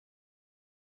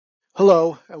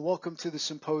Hello, and welcome to the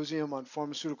Symposium on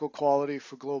Pharmaceutical Quality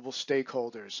for Global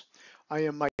Stakeholders. I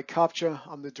am Mike Kopcha.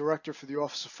 I'm the Director for the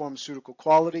Office of Pharmaceutical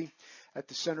Quality at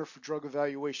the Center for Drug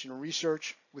Evaluation and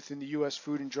Research within the U.S.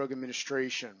 Food and Drug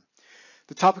Administration.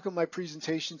 The topic of my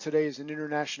presentation today is an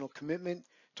international commitment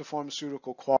to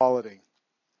pharmaceutical quality.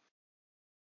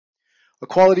 A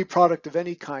quality product of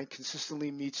any kind consistently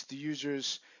meets the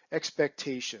user's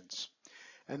expectations,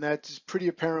 and that's pretty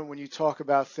apparent when you talk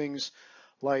about things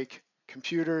like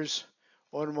computers,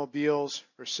 automobiles,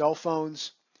 or cell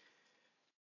phones,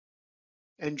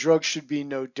 and drugs should be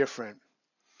no different.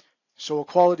 So a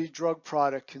quality drug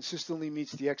product consistently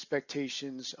meets the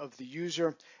expectations of the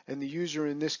user, and the user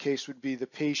in this case would be the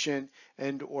patient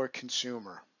and/or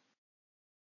consumer.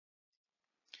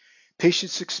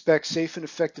 Patients expect safe and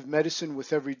effective medicine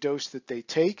with every dose that they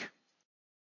take,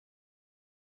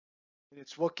 and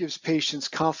it's what gives patients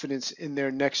confidence in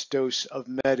their next dose of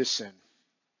medicine.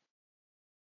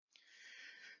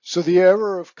 So the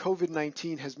era of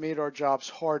COVID-19 has made our jobs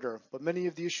harder, but many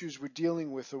of the issues we're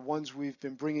dealing with are ones we've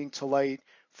been bringing to light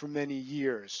for many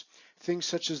years. Things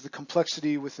such as the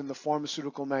complexity within the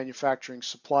pharmaceutical manufacturing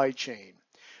supply chain,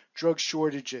 drug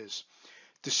shortages,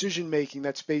 decision-making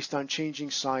that's based on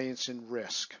changing science and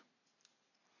risk.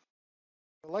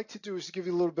 What I'd like to do is to give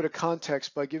you a little bit of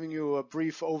context by giving you a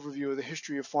brief overview of the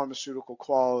history of pharmaceutical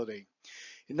quality.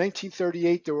 In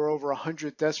 1938, there were over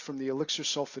 100 deaths from the elixir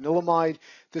sulfanilamide.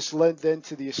 This led then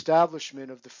to the establishment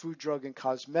of the Food, Drug, and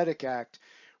Cosmetic Act,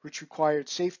 which required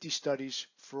safety studies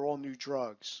for all new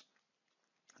drugs.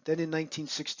 Then in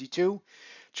 1962,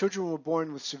 children were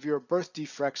born with severe birth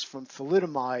defects from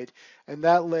thalidomide, and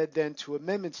that led then to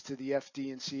amendments to the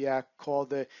FD&C Act called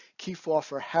the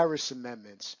Kefauver-Harris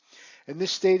Amendments. And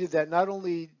this stated that not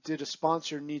only did a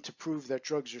sponsor need to prove that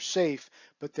drugs are safe,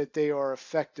 but that they are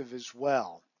effective as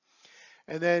well.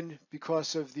 And then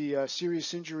because of the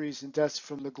serious injuries and deaths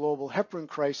from the global heparin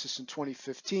crisis in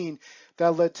 2015,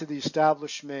 that led to the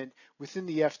establishment within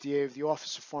the FDA of the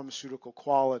Office of Pharmaceutical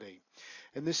Quality.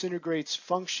 And this integrates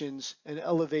functions and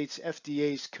elevates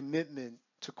FDA's commitment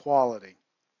to quality.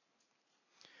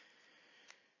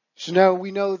 So now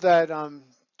we know that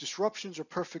disruptions are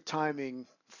perfect timing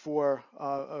for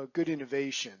good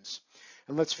innovations.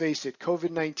 And let's face it,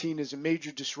 COVID-19 is a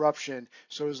major disruption,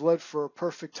 so it's led for a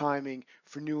perfect timing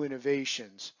for new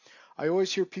innovations. I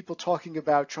always hear people talking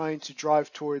about trying to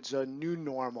drive towards a new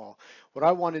normal. What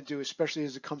I want to do, especially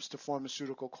as it comes to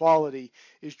pharmaceutical quality,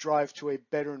 is drive to a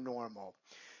better normal.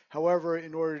 However,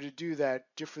 in order to do that,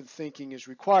 different thinking is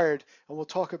required, and we'll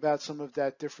talk about some of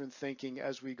that different thinking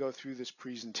as we go through this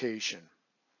presentation.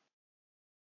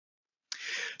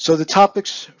 So the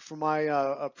topics for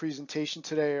my presentation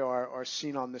today are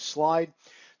seen on this slide.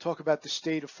 Talk about the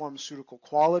state of pharmaceutical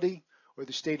quality, or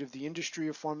the state of the industry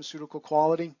of pharmaceutical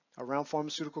quality, around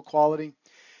pharmaceutical quality,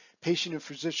 patient and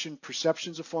physician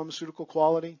perceptions of pharmaceutical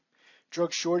quality,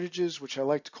 drug shortages, which I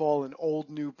like to call an old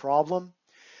new problem,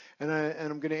 and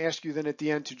I'm going to ask you then at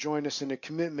the end to join us in a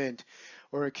commitment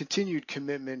or a continued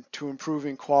commitment to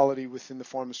improving quality within the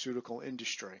pharmaceutical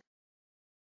industry.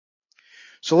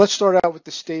 So let's start out with the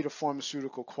state of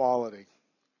pharmaceutical quality.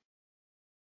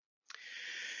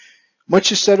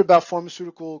 Much is said about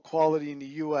pharmaceutical quality in the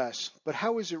U.S., but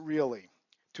how is it really?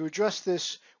 To address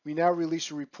this, we now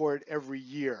release a report every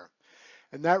year,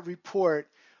 and that report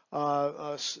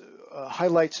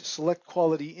highlights select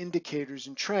quality indicators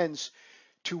and trends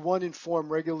to, one,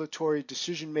 inform regulatory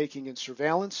decision-making and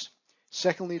surveillance,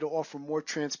 secondly, to offer more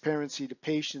transparency to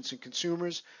patients and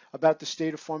consumers about the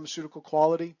state of pharmaceutical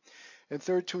quality, and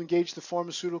third, to engage the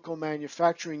pharmaceutical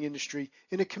manufacturing industry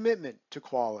in a commitment to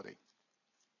quality.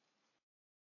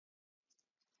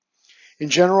 In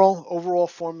general, overall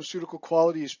pharmaceutical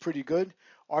quality is pretty good,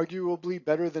 arguably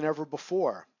better than ever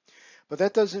before. But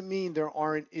that doesn't mean there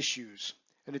aren't issues,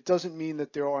 and it doesn't mean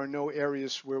that there are no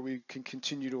areas where we can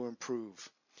continue to improve.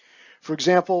 For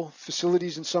example,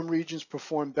 facilities in some regions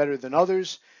perform better than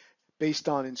others based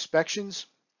on inspections.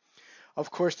 Of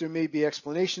course, there may be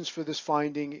explanations for this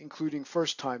finding, including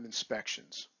first-time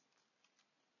inspections.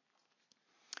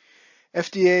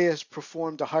 FDA has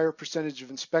performed a higher percentage of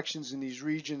inspections in these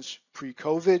regions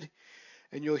pre-COVID,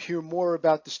 and you'll hear more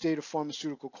about the state of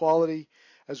pharmaceutical quality,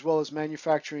 as well as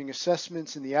manufacturing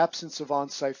assessments in the absence of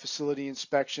on-site facility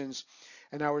inspections,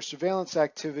 and our surveillance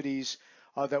activities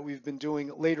that we've been doing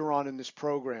later on in this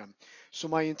program. So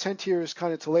my intent here is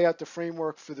kind of to lay out the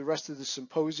framework for the rest of the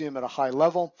symposium at a high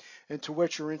level, and to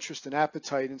whet your interest and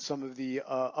appetite in some of the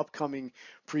upcoming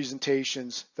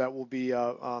presentations that will be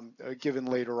given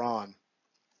later on.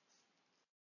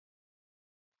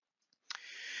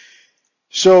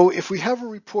 So if we have a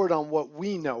report on what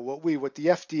we know, what the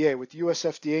FDA, what the US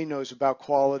FDA knows about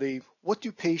quality, what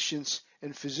do patients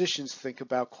and physicians think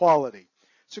about quality?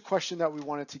 It's a question that we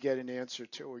wanted to get an answer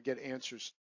to, or get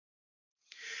answers.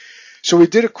 So we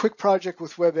did a quick project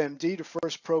with WebMD to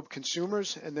first probe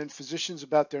consumers and then physicians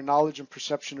about their knowledge and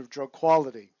perception of drug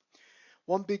quality.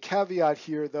 One big caveat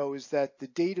here, though, is that the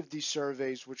date of these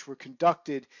surveys, which were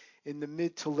conducted in the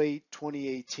mid to late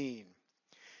 2018.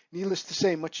 Needless to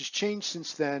say, much has changed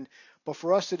since then, but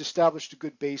for us it established a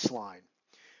good baseline.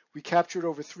 We captured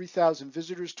over 3,000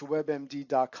 visitors to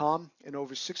WebMD.com and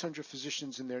over 600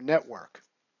 physicians in their network.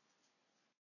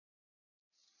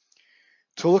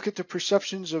 To look at the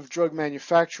perceptions of drug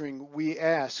manufacturing, we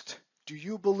asked, do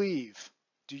you believe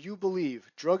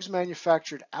drugs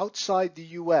manufactured outside the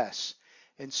U.S.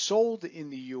 and sold in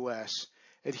the U.S.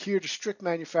 adhere to strict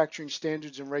manufacturing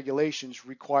standards and regulations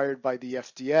required by the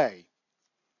FDA?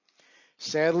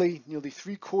 Sadly, nearly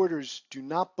 3/4 do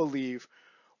not believe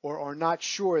or are not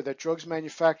sure that drugs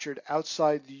manufactured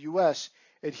outside the U.S.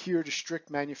 adhere to strict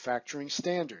manufacturing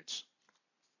standards.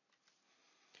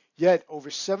 Yet, over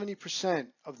 70%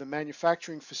 of the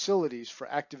manufacturing facilities for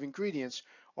active ingredients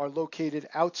are located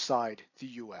outside the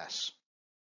U.S.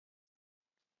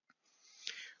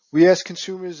 We asked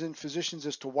consumers and physicians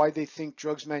as to why they think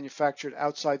drugs manufactured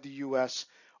outside the U.S.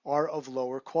 are of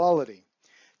lower quality.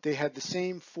 They had the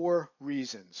same four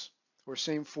reasons, or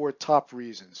same four top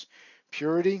reasons: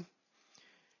 purity,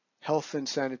 health and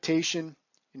sanitation,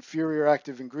 inferior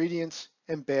active ingredients,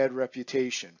 and bad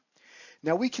reputation.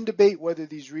 Now, we can debate whether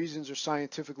these reasons are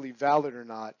scientifically valid or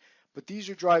not, but these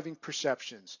are driving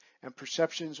perceptions, and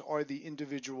perceptions are the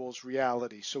individual's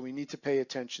reality, so we need to pay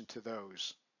attention to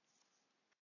those.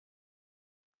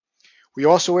 We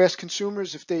also asked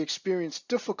consumers if they experienced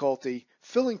difficulty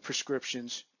filling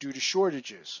prescriptions due to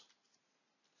shortages.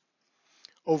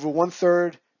 Over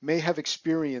 1/3 may have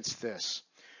experienced this.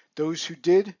 Those who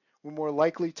did were more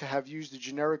likely to have used a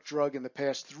generic drug in the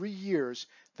past 3 years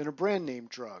than a brand name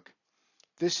drug.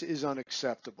 This is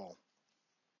unacceptable.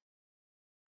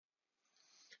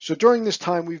 So during this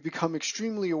time, we've become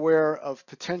extremely aware of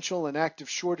potential and active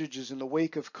shortages in the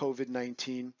wake of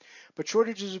COVID-19, but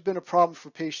shortages have been a problem for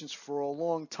patients for a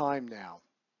long time now.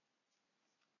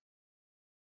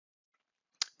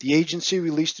 The agency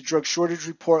released a drug shortage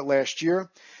report last year,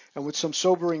 and with some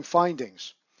sobering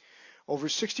findings. Over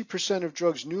 60% of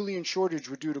drugs newly in shortage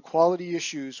were due to quality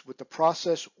issues with the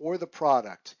process or the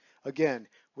product. Again,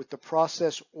 with the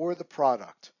process or the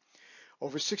product.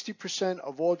 Over 60%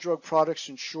 of all drug products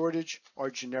in shortage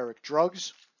are generic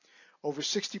drugs. Over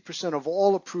 60% of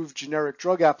all approved generic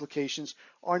drug applications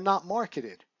are not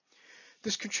marketed.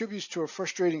 This contributes to a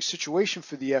frustrating situation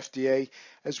for the FDA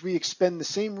as we expend the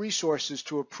same resources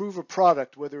to approve a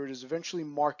product whether it is eventually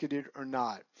marketed or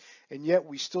not, and yet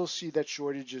we still see that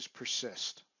shortages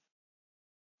persist.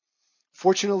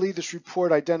 Fortunately, this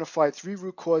report identified 3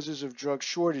 root causes of drug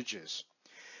shortages.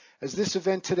 As this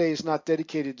event today is not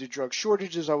dedicated to drug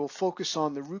shortages, I will focus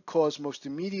on the root cause most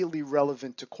immediately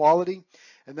relevant to quality,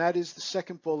 and that is the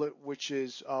second bullet, which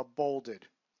is bolded.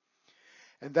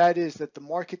 And that is that the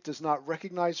market does not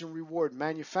recognize and reward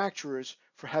manufacturers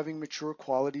for having mature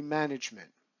quality management.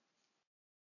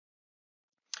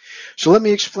 So let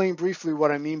me explain briefly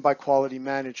what I mean by quality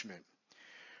management.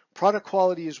 Product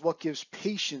quality is what gives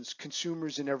patients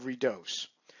consumers in every dose.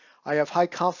 I have high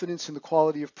confidence in the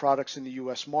quality of products in the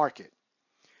U.S. market.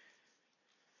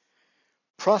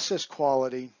 Process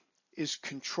quality is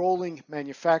controlling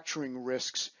manufacturing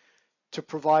risks to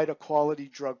provide a quality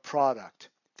drug product.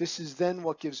 This is then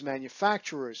what gives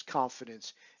manufacturers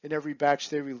confidence in every batch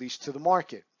they release to the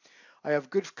market. I have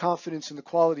good confidence in the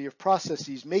quality of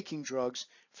processes making drugs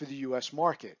for the U.S.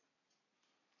 market.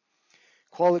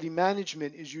 Quality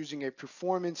management is using a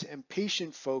performance and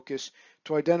patient focus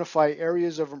to identify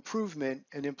areas of improvement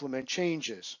and implement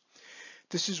changes.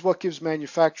 This is what gives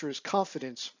manufacturers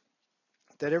confidence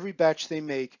that every batch they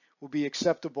make will be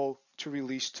acceptable to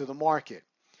release to the market.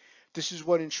 This is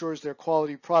what ensures their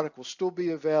quality product will still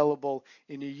be available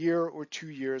in a year or 2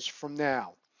 years from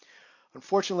now.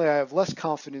 Unfortunately, I have less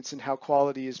confidence in how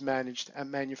quality is managed at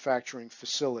manufacturing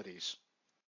facilities.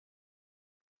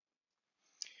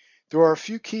 There are a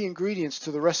few key ingredients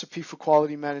to the recipe for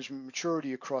quality management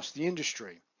maturity across the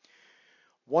industry.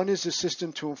 One is a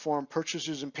system to inform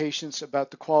purchasers and patients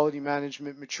about the quality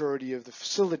management maturity of the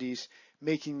facilities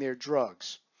making their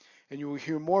drugs. And you will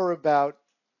hear more about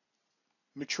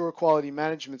mature quality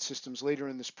management systems later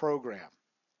in this program.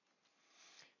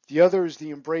 The other is the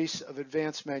embrace of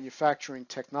advanced manufacturing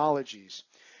technologies.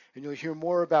 And you'll hear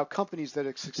more about companies that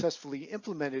have successfully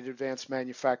implemented advanced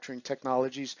manufacturing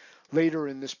technologies later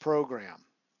in this program.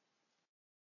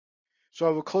 So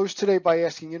I will close today by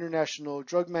asking international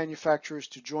drug manufacturers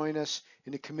to join us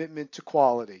in a commitment to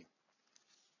quality.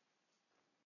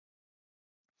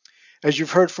 As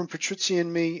you've heard from Patrizia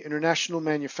and me, international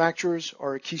manufacturers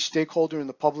are a key stakeholder in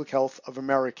the public health of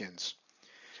Americans.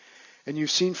 And you've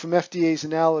seen from FDA's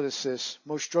analysis,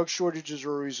 most drug shortages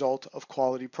are a result of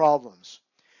quality problems.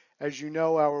 As you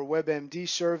know, our WebMD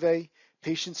survey,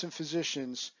 patients and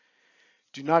physicians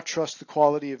do not trust the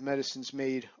quality of medicines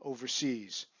made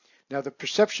overseas. Now, the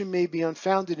perception may be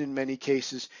unfounded in many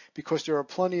cases because there are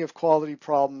plenty of quality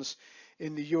problems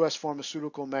in the U.S.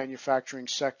 pharmaceutical manufacturing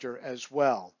sector as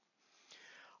well.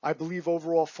 I believe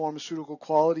overall pharmaceutical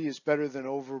quality is better than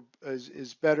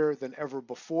ever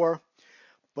before,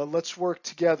 but let's work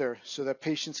together so that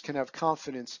patients can have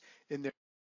confidence in their.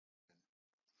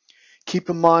 Keep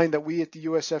in mind that we at the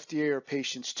US FDA are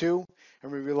patients too,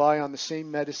 and we rely on the same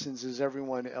medicines as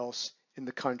everyone else in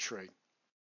the country.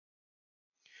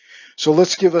 So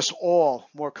let's give us all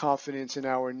more confidence in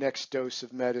our next dose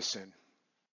of medicine.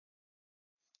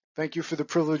 Thank you for the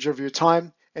privilege of your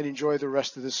time, and enjoy the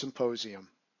rest of the symposium.